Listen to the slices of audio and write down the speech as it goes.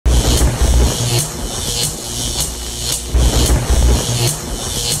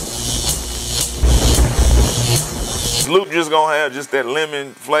loop just gonna have just that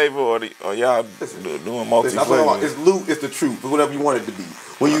lemon flavor, or y'all doing multi-flavor? It's loop, it's the truth, whatever you want it to be.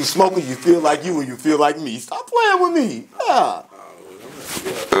 When you smoking, you feel like you and you feel like me. Stop playing with me. Yeah.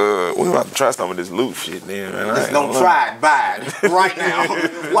 We about to try some of this loop shit then, man. Just don't try it, buy it right now.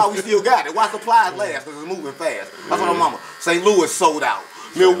 Why we still got it? Why supplies last? Because it's moving fast. That's what I'm mama. St. Louis sold out.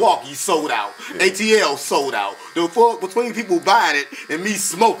 Milwaukee sold out. ATL sold out. The fuck between people buying it and me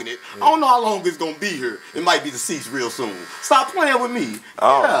smoking it, I don't know how long it's gonna be here. It might be deceased real soon. Stop playing with me.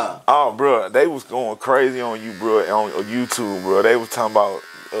 Oh, bro, they was going crazy on you, bro, on YouTube, bro. They was talking about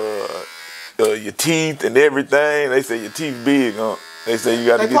your teeth and everything. They say your teeth big, huh? They say you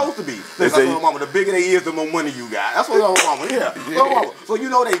got to get... They supposed to be. That's what mama. The bigger they is, the more money you got. That's what mama. Yeah. Mama. So you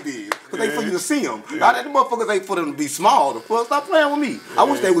know they big. Because they for you to see them. Now that the motherfuckers ain't for them to be small. The fuck, stop playing with me. I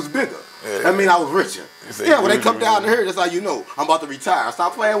wish they was bigger. That mean I was richer. Yeah, when they come down to here, that's how you know I'm about to retire.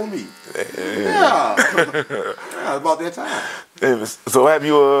 Stop playing with me. Yeah. It's about that time. So have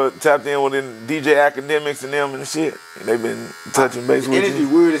you tapped in with DJ Academics and them and shit? They been touching base with you? Energy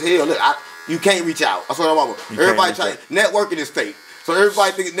weird as hell. Look, you can't reach out. That's what I'm mama. Everybody try. Networking is fake. So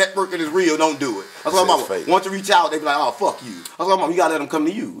everybody think networking is real, don't do it. That's what I'm mama. Once you reach out, they be like, oh, fuck you. That's what I'm mama. You gotta let them come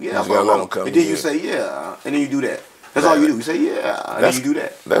to you. Yeah, that's what I'm mama. And then you say, yeah. And then you do that. That's all you do. You say, yeah. And then you do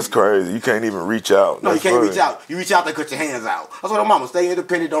that. That's crazy. You can't even reach out. No, you can't reach out. You reach out, they cut your hands out. That's what I'm mama. Stay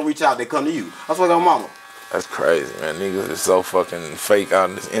independent, don't reach out, they come to you. That's what I'm mama. That's crazy, man. Niggas is so fucking fake out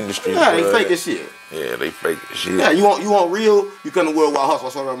in this industry. Yeah, they fake as shit. Yeah, they fake as shit. Yeah, you want real, you come to Worldwide Hustle.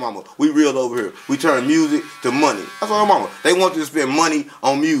 That's what I'm mama. We real over here. We turn music to money. That's what I'm mama. They want you to spend money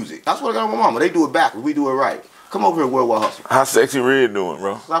on music. That's what I got my mama. They do it backwards. We do it right. Come over here, Worldwide Hustle. How Sexy Red doing,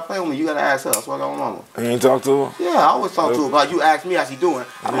 bro? Stop playing with me. You gotta ask her. That's what I got my mama. You ain't talk to her? Yeah, I always talk to her. Like you ask me how she doing.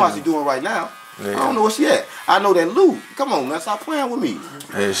 I know how she doing right now. Yeah. I don't know where she at. I know that Lou. Come on, man. Stop playing with me.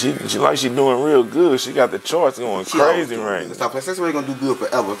 Hey, she like she doing real good. She got the charts going crazy right now. Stop playing. Sexy Red gonna do good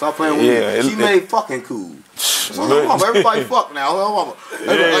forever. Stop playing with me. She made fucking cool. Everybody fuck now.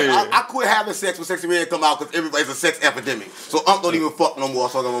 I quit having sex when Sexy Red come out because everybody's a sex epidemic. So don't even fuck no more.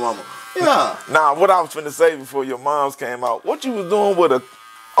 So my mama. Yeah. Nah, what I was finna say before your moms came out, what you was doing with a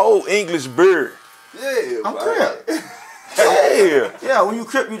old English beer? Yeah, I'm crip. Yeah, when you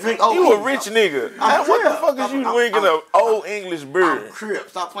crip, you drink old. You a rich nigga. What the fuck is you drinking of old English beer? I'm crip.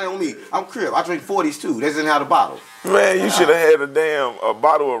 Stop playing with me. I'm crip. I drink 40s too. That's in how the bottle. Man, you should have had a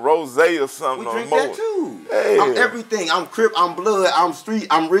bottle of rosé or something. We drink that too. Hey. I'm everything. I'm crip. I'm blood. I'm street.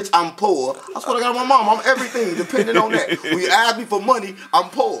 I'm rich. I'm poor. That's what I got my mom. I'm everything. Depending on that. When you ask me for money, I'm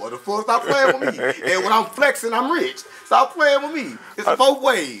poor. The fuck, stop playing with me. And when I'm flexing, I'm rich. Stop playing with me. It's both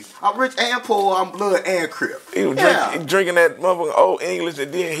ways. I'm rich and poor. I'm blood and crip. He was drinking that motherfucking old English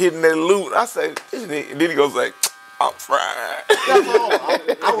and then hitting that loot. I say, and then he goes like, I'm fried. That's all.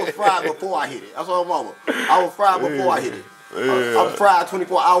 I was fried before I hit it. That's all, mama. I was fried before I hit it. I'm fried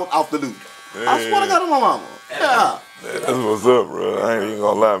 24 hours off the loot. I swear to God, my mama. Yeah. That's what's up, bro. I ain't even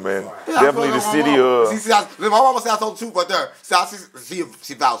gonna lie, man. Yeah, definitely the city. See, my mama said I told the truth right there.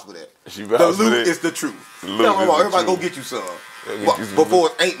 She vouched for that. She vouched for that. The loot is the truth. Yeah, my mama. Everybody go get you some. Before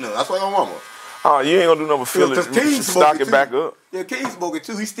it ain't none. That's why my mama. Oh, you ain't gonna do nothing but fill it, stock it back up. Yeah, King smoking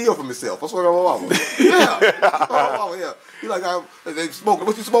too. He steal from himself. That's what my mama. Yeah. He like, they smoking.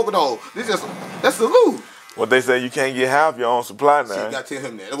 What you smoking on? That's the loot. What they say, you can't get half your own supply now. See, you gotta tell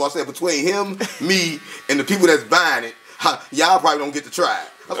him that. That's what I said. Between him, me, and the people that's buying it, y'all probably don't get to try it.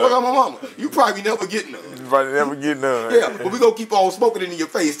 That's what I got my mama. You probably never get none. You probably never get none. Yeah, but we gonna keep on smoking it in your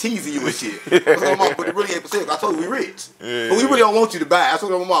face, teasing you and shit. That's what my mama. But it really ain't for sale. I told you we rich. Yeah. But we really don't want you to buy it. That's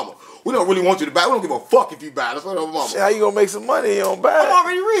what my mama. We don't really want you to buy it. We don't give a fuck if you buy it. That's what my mama. How you gonna make some money if you don't buy it? I'm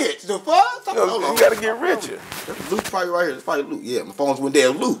already rich. The fuck? You gotta get richer. Loot's probably right here. It's probably loot. Yeah, my phone's went there.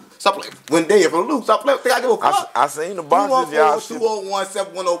 Loot. Stop playing. Went there for loot. Stop playing. Think I give a fuck? I seen the boxes, y'all.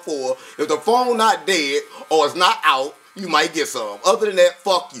 201-7104. If the phone not dead or it's not out, you might get some. Other than that,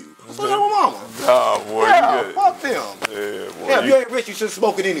 fuck you. That's what I got my mama. Oh, boy. Yeah, fuck them. Yeah, boy. Yeah, if you ain't rich, you should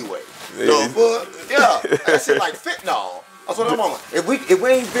smoke it anyway. Yeah. That shit like fentanyl. That's what I'm on. If we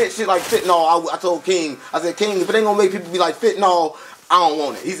ain't fit shit like fentanyl, I told King, I said, King, if it ain't gonna make people be like fentanyl, I don't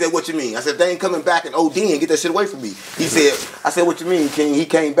want it. He said, what you mean? I said, they ain't coming back and OD and get that shit away from me. He said, I said, what you mean, King? He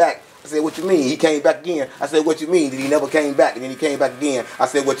came back. I said, what you mean? He came back again. I said, what you mean? That he never came back, and then he came back again. I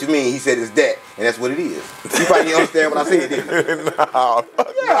said, what you mean? He said, it's that, and that's what it is. You probably didn't understand what I said, didn't you? No.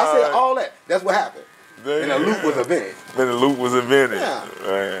 I said all that. That's what happened. Damn. And the loop was invented. Then the loop was invented. Yeah.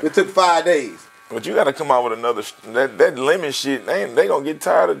 Man. It took 5 days. But you gotta come out with another, that lemon shit, they gonna get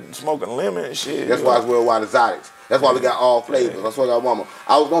tired of smoking lemon and shit. That's why it's Worldwide Exotics. That's why we got all flavors. That's what I want.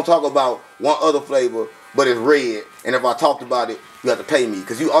 I was gonna talk about one other flavor, but it's red. And if I talked about it, you have to pay me.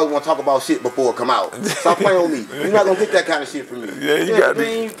 Because you always want to talk about shit before it come out. Stop playing with me. You're not going to get that kind of shit from me. Yeah, you got to. You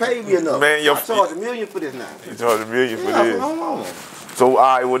ain't paid me enough. Man, I charge $1 million for this now. You charge $1 million for this? Yeah, so, all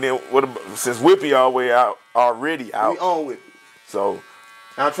right, well then, what about, since Whippy already out. We own Whippy. So.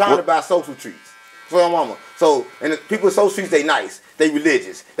 And I'm trying to buy social treats. For my mama. So, and the people with social treats, they nice. They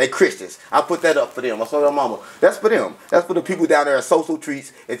religious. They Christians. I put that up for them. I saw their mama. That's for them. That's for the people down there at social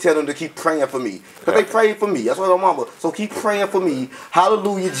treats and tell them to keep praying for me. Because they prayed for me. That's what their mama. So keep praying for me.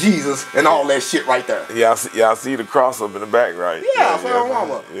 Hallelujah, Jesus, and all that shit right there. Yeah, I see the cross up in the back, right? Yeah, that's what their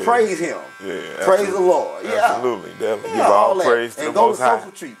mama. Yeah. Praise him. Yeah, praise the Lord. Yeah. Absolutely. Definitely. Give all praise to the Most High. And go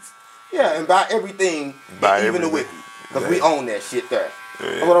to social treats. Yeah, and buy everything, even the Whippy. Because we own that shit there. Yeah.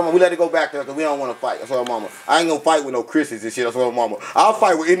 That's what I'm, we let it go back there because we don't want to fight. That's what I'm mama. I ain't gonna fight with no Christians and shit. That's what I'm mama. I'll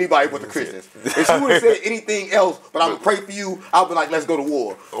fight with anybody but the Christians. If she would have said anything else, but I'm gonna pray for you, I'll be like, let's go to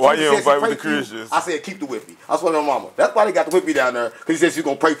war. Why you don't fight with the Christians? I said, keep the Whippy. That's what I'm mama. That's why they got the Whippy down there because he said she's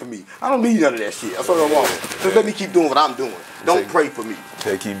gonna pray for me. I don't need none of that shit. That's what I'm mama. Just let me keep doing what I'm doing. Don't pray for me.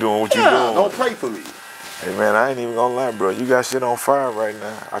 Keep doing what you're doing. Don't pray for me. Hey man, I ain't even gonna lie, bro. You got shit on fire right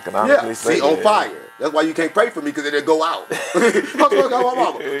now. I can honestly say that. On fire. That's why you can't pray for me because it'll go out. That's what I got my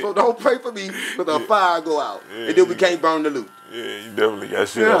mama. So don't pray for me because the fire go out. Yeah, and then we can't burn the loot. Yeah, you definitely got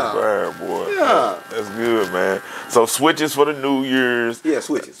shit on fire, boy. Yeah. That's good, man. So switches for the New Year's. Yeah,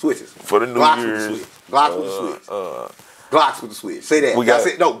 switches. For the New Year's. Glocks with the switch. Glocks with the switch. Say that.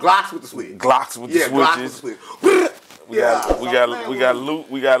 Glocks with the switch. Glocks with the switches. Glocks with the switch.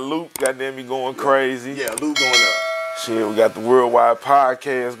 We got Luke, goddamn me going crazy. Yeah, Luke going up. Shit, we got the Worldwide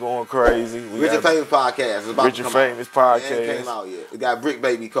Podcast going crazy. Rich and Famous Podcast. Rich and Famous Podcast. It came out yet. We got Bric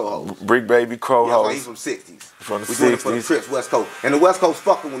Baby co-host. Bric Baby co-host. Yeah, he's from 60s. From the 60s. We doing it for the Crips, West Coast. And the West Coast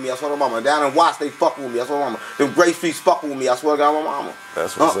fucking with me. I swear to mama. Down in Watts, they fucking with me. I swear to mama. Them Grape Streets fucking with me. I swear to God, my mama.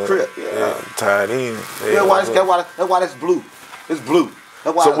 That's what's up. Crip. Yeah, tied in. Yeah, that's why that's blue. It's blue.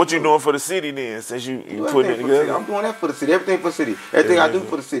 So what you doing for the city then, since you putting it together? I'm doing that for the city. Everything for the city. Everything I do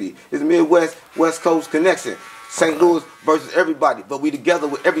for the city. It's Midwest, West Coast connection. St. Louis versus everybody, but we together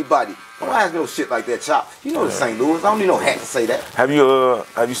with everybody. Don't ask no shit like that, Chop. You know the St. Louis. I don't need no hat to say that. Have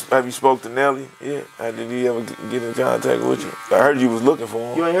you spoke to Nelly? Yeah. Did he ever get in contact with you? I heard you was looking for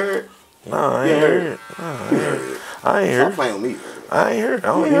him. You ain't heard? No, I ain't heard. I ain't heard. Stop playing with me. I ain't heard.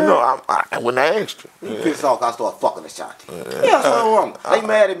 You know, I wouldn't ask you. You pissed off, I start fucking Ashanti. Yeah, that's what I'm wrong. They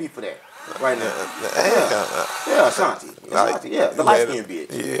mad at me for that. Right now. Yeah, Ashanti. Yeah, the light skinned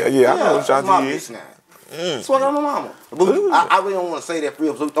bitch. Yeah, I know what Ashanti is. That's what I'm a mama. I really don't want to say that for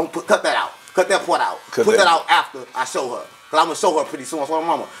real, so don't cut that out. Cut that part out. Put that out after I show her. Because I'm going to show her pretty soon. That's what I'm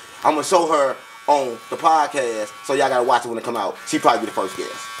mama. I'm going to show her on the podcast, so y'all got to watch it when it come out. She probably be the first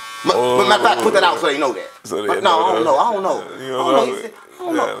guest. But matter of fact, put that out so they know that. So I don't know.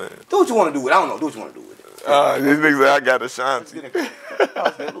 Do what you want to do with it. I don't know. Do what you want to do with it. This nigga said I got Ashanti.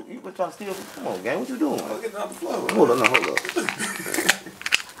 You been trying to steal? Come on, gang. What you doing? I'm getting on the floor. Hold up.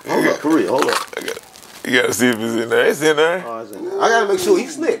 Hold up, for real. Hold up. You gotta see if it's in there. It's in there. Oh, it's in there. I gotta make sure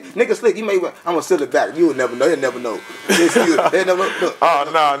he's slick. Nigga slick. He may. I'm gonna seal it back. You will never know. He'll never know. They'll never look.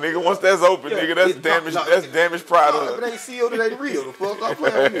 Oh nah, nigga. Once that's open, nigga, that's damaged. That's damaged product. If it ain't sealed, it ain't real. The fuck, I'm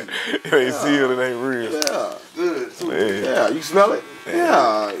playing with me. It ain't sealed. It ain't real. Yeah, good. Yeah, you smell it?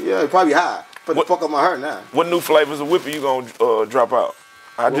 Yeah. Probably high. Put the fuck on my heart now. What new flavors of Whippy you gonna drop out?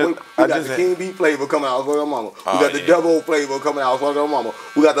 We got the King B flavor coming out. I swear to mama. We got the double flavor coming out. I swear to mama.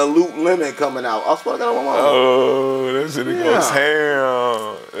 We got the Loot Lemon coming out. I swear to God, mama. Oh, that shit goes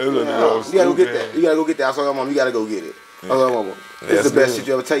ham. You gotta go get that. You gotta go get that. I swear to mama. You gotta go get it. I swear to mama. It's the best shit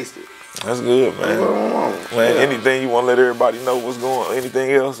you ever tasted. That's good, man. Man, anything you want to let everybody know what's going on?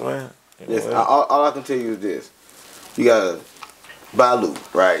 Anything else, man? Listen, all I can tell you is this. You gotta buy Loot,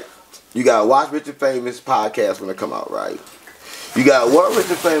 right? You gotta watch Rich and Famous podcast when it come out, right? You got what Rich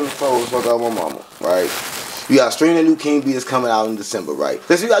and Famous folks fuck out my mama, right? You got stream the new King B that's coming out in December, right?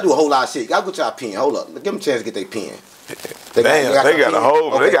 Listen, you gotta do a whole lot of shit. You gotta go to our pen. Hold up. Give them a chance to get their pen. They got a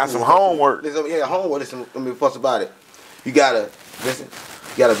whole. They got some homework. Yeah, homework. Listen, let me fuss about it. You gotta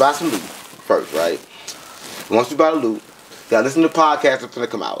buy some loot first, right? Once you buy the loot, you gotta listen to the podcast that's gonna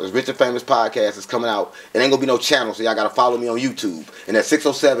come out. It's Rich and Famous podcast that's coming out. It ain't gonna be no channel, so y'all gotta follow me on YouTube. And that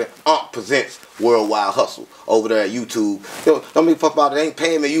 607 presents Worldwide Hustle over there at YouTube. Don't be fuck about it. They ain't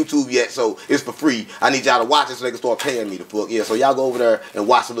paying me YouTube yet, so it's for free. I need y'all to watch it so they can start paying me the fuck. Yeah, so y'all go over there and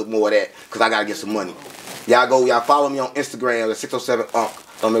watch a little more of that, cause I gotta get some money. Y'all follow me on Instagram at 607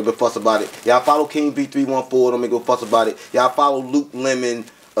 Don't make a fuss about it. Y'all follow King B314. Don't make a fuss about it. Y'all follow Luke Lemon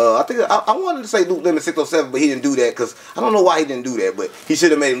I think I wanted to say Luke Lemon 607, but he didn't do that because I don't know why he didn't do that. But he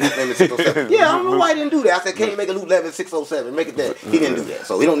should have made Luke Lemon 607. Yeah, I don't know why he didn't do that. I said, can't you make a Luke Lemon 607? Make it that. He didn't do that,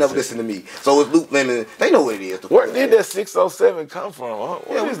 so he don't never listen to me. So it's Luke Lemon. They know what it is. Where did that 607 come from?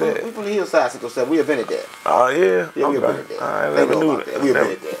 What is that? We from the hillside 607. We invented that. Oh yeah. Yeah, we invented that. I never knew that. We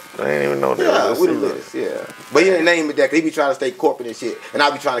invented that. I didn't even know that. Yeah, we the latest. Yeah, but he didn't name it that because he be trying to stay corporate and shit, and I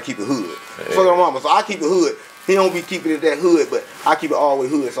be trying to keep it hood. Yeah. So mama, so I keep it hood. He don't be keeping it that hood, but I keep it all the way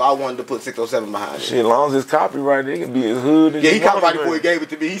hood, so I wanted to put 607 behind it. Shit, as long as it's copyrighted, it can be as hood as he copyrighted before he gave it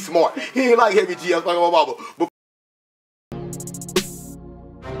to me. He's smart. He ain't like Heavy G. I was like, my mama.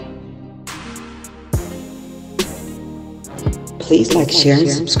 Please like, share, and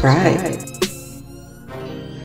subscribe.